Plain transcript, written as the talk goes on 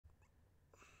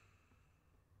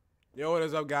Yo, what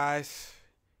is up, guys?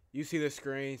 You see the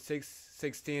screen,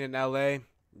 616 in LA.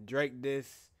 Drake DISS.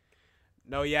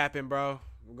 No yapping, bro.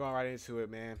 We're going right into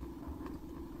it, man.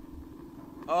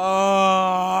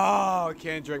 Oh,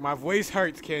 Kendrick. My voice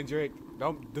hurts, Kendrick. Please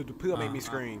don't make me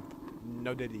scream.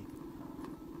 No diddy.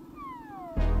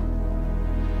 You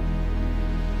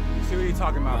see what he's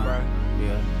talking about, bro?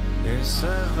 Yeah. There's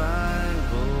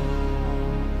survival.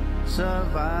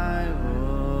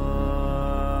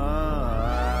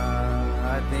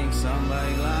 I think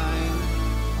somebody lying.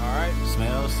 Alright.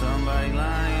 Smell somebody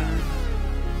lying.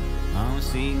 I don't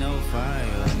see no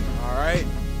fire. Alright.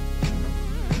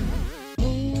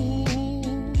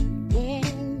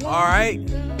 Alright.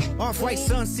 Off-white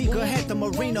Sunseeker had the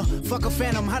marina. Fuck a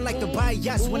phantom, I like to buy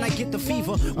yachts when I get the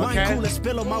fever. Wine cooler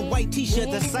spill on my white t-shirt,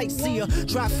 the sightseer.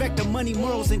 Trifecta, money,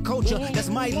 morals, and culture. That's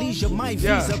my leisure, my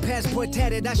visa. Passport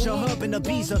tatted, I show hub in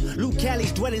Ibiza. Luke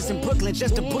Cali's dwellings in Brooklyn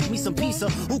just to book me some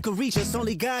pizza. Who can reach us?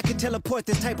 Only God can teleport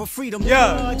this type of freedom.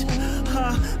 Lord,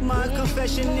 my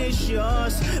confession is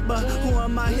yours. But who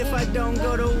am I if I don't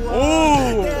go to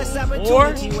war? There's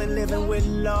opportunity when living with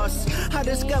loss. I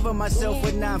discover myself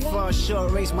would not fall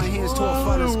short. Raise my hands toward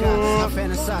falling sky. I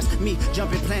fantasize me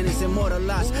jumping planets,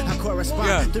 immortalized. I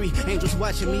correspond. 3 angels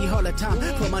watching me all the time.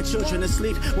 Put my children to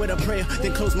sleep with a prayer,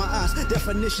 then close my eyes.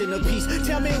 Definition of peace.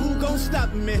 Tell me who gon'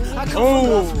 stop me. I come from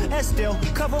love and still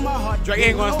cover my heart. Drake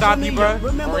ain't gonna stop you, bro.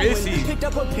 Or is he? Picked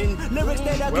up a pen, lyrics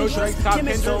that I Will Drake stop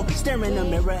Kendrick? Staring in the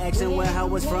mirror, asking where I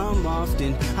was from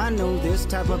often. I know this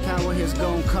type of power is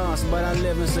gon' cost, but I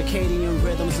live in circadian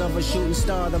rhythms of a shooting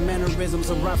star. The mannerisms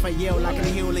of Raphael, I can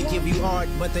heal and give you art,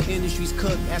 but the industry's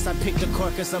cooked as I pick the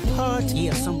carcass apart.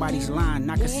 Yeah, somebody's lying.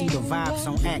 I can see the vibes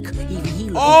on act. Even he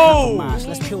looking compromised.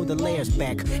 Let's peel the layers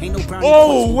back. Ain't no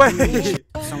brownie wait.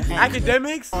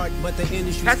 Academics? Art, but the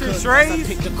industry's Catching cooked strays? as I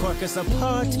pick the carcass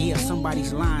apart. Yeah,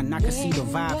 somebody's lying. I can see the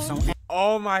vibes on act.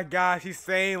 Oh my gosh, he's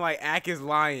saying like Ack is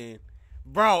lying.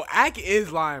 Bro, Ack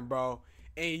is lying, bro.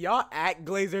 And y'all Ack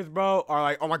glazers, bro, are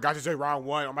like, oh my gosh, it's Drake round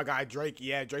 1. Oh my god, Drake,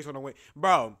 yeah, Drake's gonna win.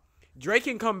 Bro, Drake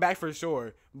can come back for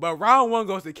sure, but round 1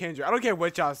 goes to Kendrick. I don't care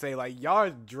what y'all say, like y'all are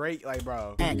Drake, like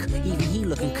bro. Even he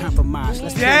looking compromised.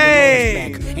 Let's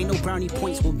dang. Back. Ain't no brownie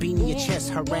points will be in your chest.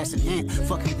 Harassing ant.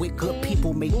 Fucking with good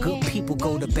people make good people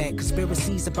go to bed.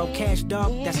 Conspiracies about cash,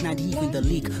 dog. That's not even the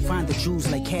leak. Find the Jews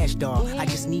like cash, dog. I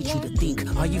just need you to think.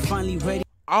 Are you finally ready?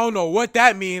 I don't know what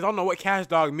that means. I don't know what cash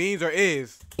dog means or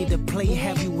is. To play,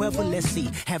 have you ever, let's see,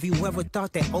 have you ever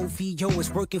thought that OVO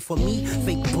is working for me?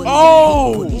 Fake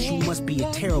bullies, you must be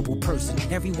a terrible person.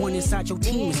 Everyone inside your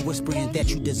team is whispering that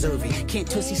you deserve it. Can't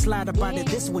Tussie slide up out of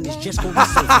this one, it's just for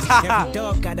surface. Every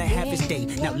dog gotta have his day,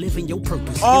 now living your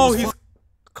purpose. Oh, he's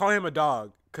calling him a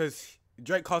dog, because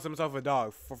Drake calls himself a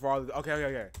dog for all the,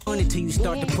 okay. Until you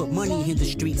start to put money in the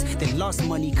streets, they lost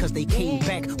money because they came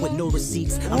back with no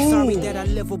receipts. I'm sorry that I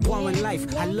live a boring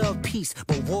life. I love peace,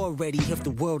 but war ready if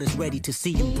the world is ready to see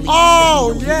you bleed.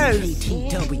 Oh, yes.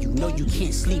 THAboyImri, no, you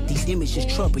can't sleep. These images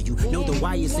trouble you. Know the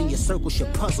wires in your circle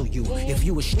should puzzle you. If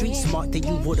you were street smart, then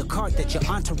you would have caught that your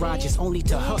entourage is only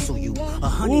to hustle you.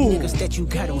 100 niggas that you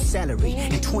got on salary,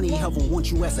 and 20 of them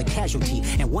want you as a casualty.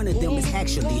 And one of them is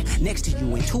actually next to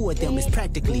you, and 2 of them is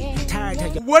practically tired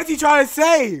of your. What is he trying to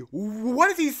say?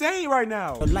 What is he saying right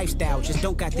now? Your lifestyle just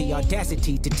don't got the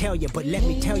audacity to tell you, but let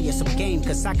me tell you some game,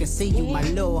 cause I can see you, my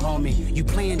little homie. You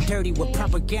playing dirty with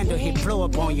propaganda, hit blow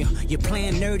up on you. You're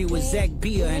playing nerdy with Zach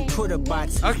Bia and Twitter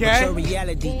bots. Okay. But your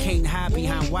reality can't hide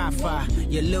behind Wi-Fi.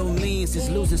 Your little means is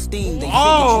losing steam, they figured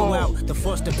you out. The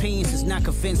first opinions is not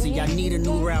convincing, y'all need a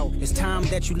new route. It's time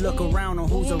that you look around on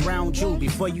who's around you.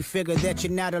 Before you figure that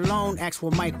you're not alone, ask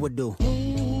what Mike would do.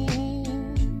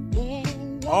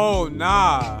 Oh,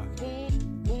 nah.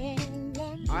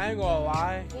 I ain't gonna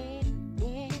lie.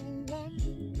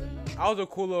 That was a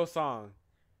cool little song.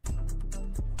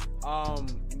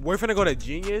 We're finna go to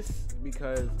Genius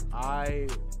because a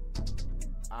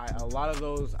lot of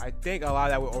those, I think a lot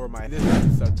of that went over my head. This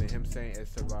is something, him saying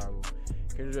it's survival.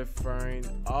 Kendrick referring,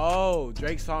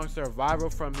 Drake's song Survival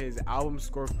from his album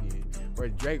Scorpion, where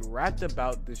Drake rapped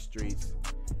about the streets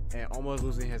and almost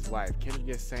losing his life. Kendrick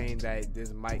is saying that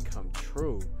this might come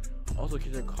true. Also,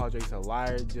 Kendrick called Drake a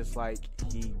liar just like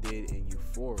he did in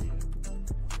Euphoria.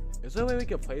 Is there a way we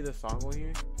could play this song on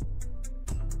here?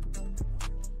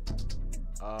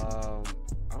 I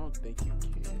don't think you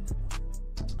can.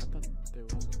 I thought there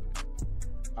was a way.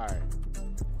 Alright.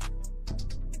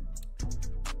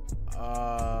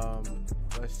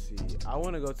 Let's see. I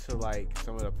want to go to like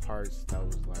some of the parts that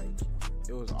was like,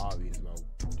 it was obvious about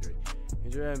Drake.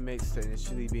 Kendrick admits to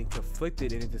initially being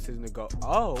conflicted in his decision to go.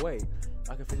 Oh wait,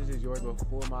 my confidence is yours, but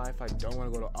who am I if I don't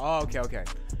want to go to? Oh, okay.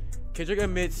 Kendrick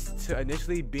admits to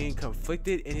initially being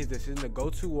conflicted in his decision to go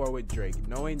to war with Drake,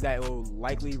 knowing that it will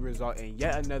likely result in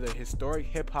yet another historic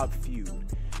hip-hop feud.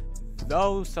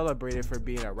 Though celebrated for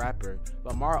being a rapper,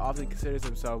 Lamar often considers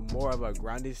himself more of a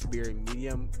grounded spirit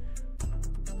medium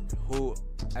who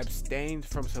abstains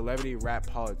from celebrity rap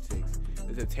politics.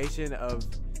 The temptation of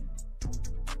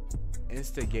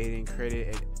instigating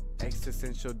created an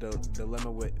existential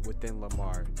dilemma within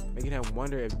Lamar, making him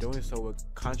wonder if doing so would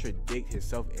contradict his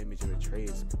self-image and betray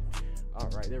his...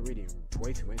 Alright, they're reading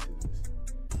way too into this.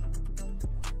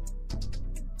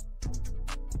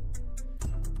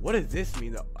 What does this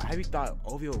mean though? Have you thought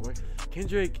OVO work?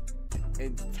 Kendrick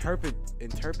interpolates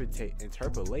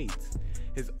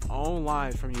his own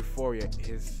lines from Euphoria,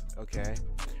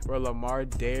 where Lamar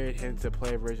dared him to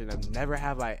play a version of Never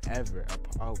Have I Ever.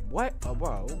 What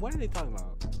are they talking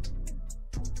about?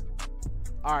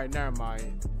 Alright, never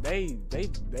mind. They're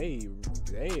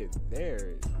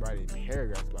writing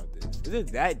paragraphs about this. Is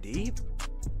it that deep?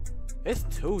 It's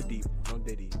too deep. No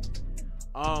Diddy.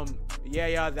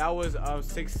 Yeah, that was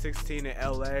 616 in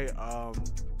LA.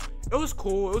 It was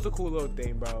cool. It was a cool little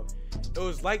thing, bro. It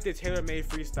was like the tailor-made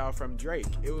freestyle from Drake.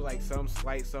 It was like some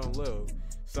slight, some little,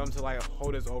 some to like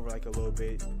hold us over like a little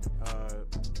bit.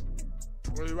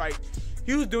 Really, like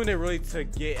he was doing it really to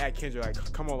get at Kendrick.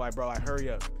 Like, come on, like bro, like hurry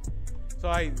up. So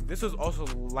like this was also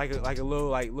like a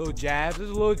little jabs. This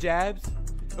was little jabs.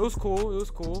 It was cool. It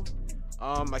was cool.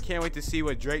 I can't wait to see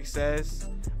what Drake says.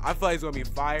 I feel like it's gonna be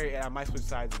fire, and I might switch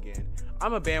sides again.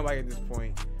 I'm a bandwagon at this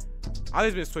point. I've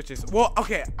just been switching. Well,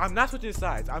 okay, I'm not switching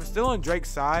sides. I'm still on Drake's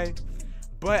side,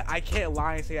 but I can't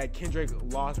lie and say that Kendrick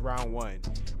lost round one.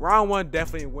 Round one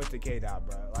definitely went to K-Dot,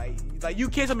 bro. Like you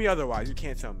can't tell me otherwise. You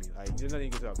can't tell me. Like there's nothing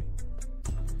you can tell me.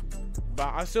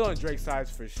 But I'm still on Drake's side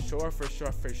for sure.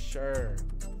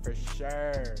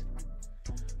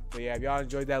 But yeah, if y'all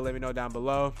enjoyed that, let me know down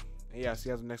below. And yeah, see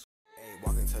you guys next. Hey,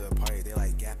 walking to the party, they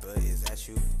like, Gappa, is that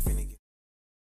you?